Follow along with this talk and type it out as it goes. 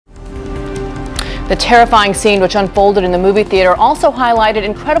The terrifying scene which unfolded in the movie theater also highlighted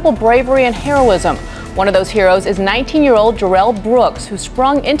incredible bravery and heroism. One of those heroes is 19-year-old Jarell Brooks, who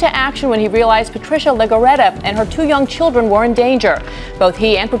sprung into action when he realized Patricia Legoretta and her 2 young children were in danger. Both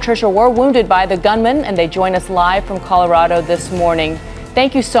he and Patricia were wounded by the gunman, and they join us live from Colorado this morning.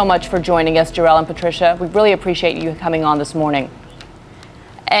 Thank you so much for joining us, Jarell and Patricia. We really appreciate you coming on this morning.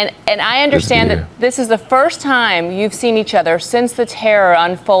 And I understand that this is the first time you've seen each other since the terror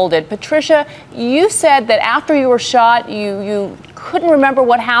unfolded. Patricia, you said that after you were shot, you couldn't remember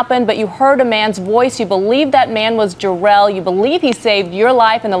what happened, but you heard a man's voice. You believe that man was Jarell. You believe he saved your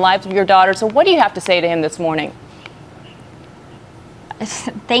life and the lives of your daughter. So what do you have to say to him this morning?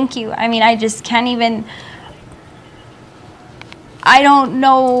 Thank you. I mean, I just can't even, I don't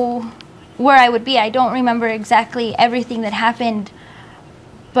know where I would be. I don't remember exactly everything that happened.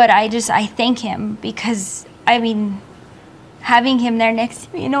 But I thank him, because, I mean, having him there next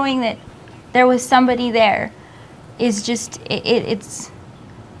to me, knowing that there was somebody there is just, it's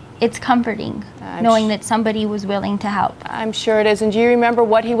comforting, knowing that somebody was willing to help. I'm sure it is. And do you remember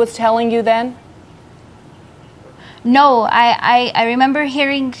what he was telling you then? No, I remember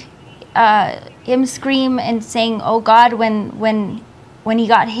hearing him scream and saying, "Oh God," when he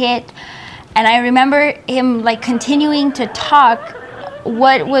got hit. And I remember him like continuing to talk.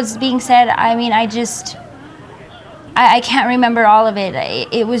 What was being said, I mean, I can't remember all of it.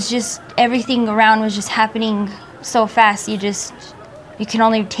 It was just, everything around was just happening so fast. You can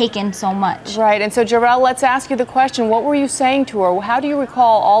only take in so much. Right, and so Jarell, let's ask you the question. What were you saying to her? How do you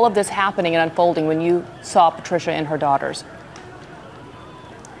recall all of this happening and unfolding when you saw Patricia and her daughters?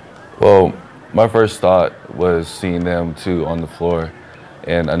 Well, my first thought was seeing them two on the floor,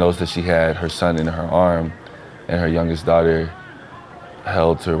 and I noticed that she had her son in her arm and her youngest daughter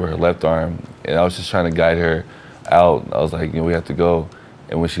held to her left arm, and I was just trying to guide her out. I was like, we have to go.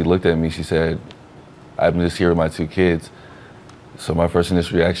 And when she looked at me, she said, "I'm just here with my 2 kids." So my first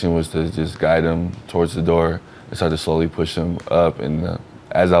initial reaction was to just guide them towards the door and start to slowly push them up. And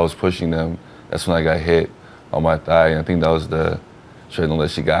as I was pushing them, that's when I got hit on my thigh, and I think that was the shrapnel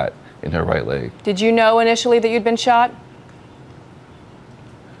that she got in her right leg. Did you know initially that you'd been shot?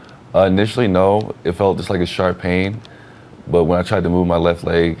 Initially, no. It felt just like a sharp pain. But when I tried to move my left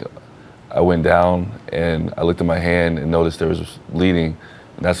leg, I went down and I looked at my hand and noticed there was bleeding.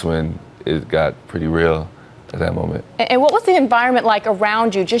 And that's when it got pretty real at that moment. And what was the environment like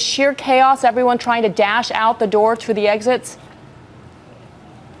around you? Just sheer chaos, everyone trying to dash out the door through the exits?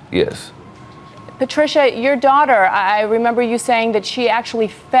 Yes. Patricia, your daughter, I remember you saying that she actually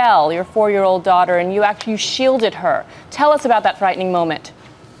fell, your 4-year-old daughter, and you shielded her. Tell us about that frightening moment.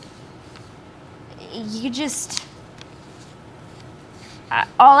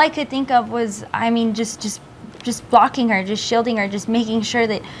 All I could think of was, I mean, just blocking her, just shielding her, just making sure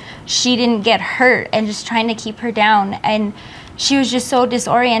that she didn't get hurt, and just trying to keep her down. And she was just so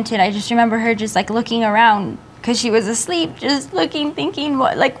disoriented. I just remember her just like looking around because she was asleep, just looking, thinking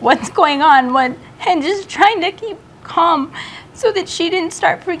what's going on, and just trying to keep calm so that she didn't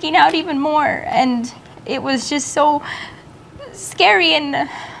start freaking out even more. And it was just so scary, and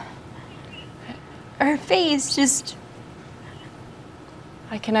her face just...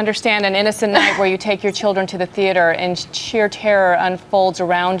 I can understand an innocent night where you take your children to the theater and sheer terror unfolds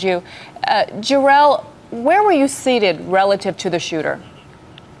around you. Jarell, where were you seated relative to the shooter?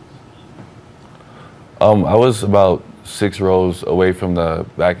 I was about 6 rows away from the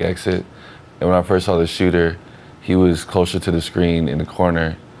back exit, and when I first saw the shooter, he was closer to the screen in the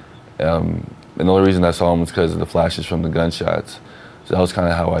corner. And the only reason I saw him was because of the flashes from the gunshots. So that was kind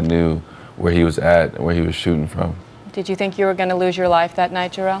of how I knew where he was at and where he was shooting from. Did you think you were going to lose your life that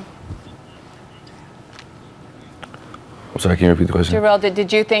night, Jarell? I'm sorry, can you repeat the question? Jarell,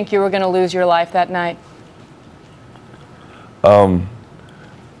 did you think you were going to lose your life that night? My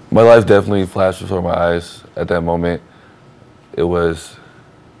life definitely flashed before my eyes at that moment. It was,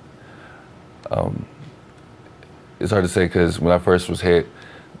 it's hard to say, because when I first was hit,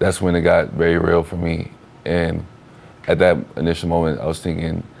 that's when it got very real for me. And at that initial moment, I was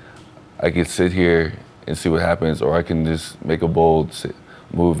thinking, I could sit here and see what happens, or I can just make a bold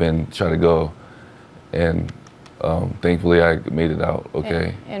move and try to go. And thankfully, I made it out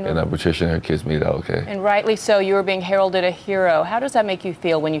okay. And Patricia and her kids made it out okay. And rightly so, you were being heralded a hero. How does that make you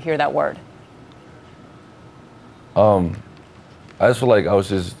feel when you hear that word? I just feel like I was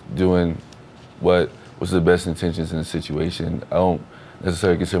just doing what was the best intentions in the situation. I don't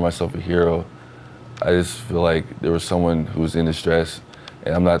necessarily consider myself a hero. I just feel like there was someone who was in distress,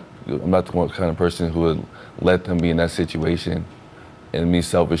 and I'm not the kind of person who would let them be in that situation, and me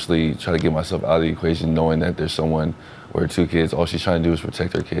selfishly try to get myself out of the equation, knowing that there's someone or 2 kids, all she's trying to do is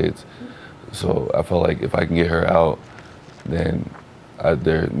protect her kids. So I felt like if I can get her out, then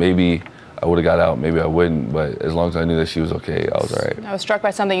maybe I would have got out, maybe I wouldn't, but as long as I knew that she was okay, I was all right. I was struck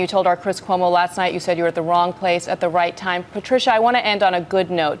by something you told our Chris Cuomo last night. You said you were at the wrong place at the right time. Patricia, I want to end on a good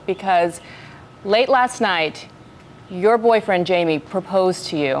note, because late last night, your boyfriend, Jamie, proposed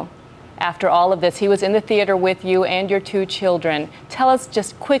to you. After all of this, he was in the theater with you and your 2 children. Tell us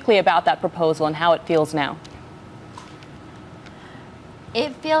just quickly about that proposal and how it feels now.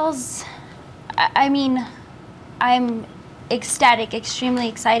 It feels, I mean, I'm ecstatic, extremely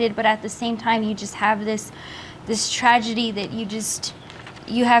excited, but at the same time, you just have this tragedy that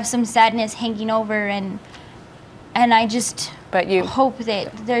you have some sadness hanging over, and I just hope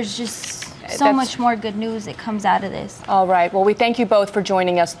that there's just so much more good news that comes out of this. All right. Well, we thank you both for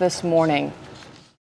joining us this morning.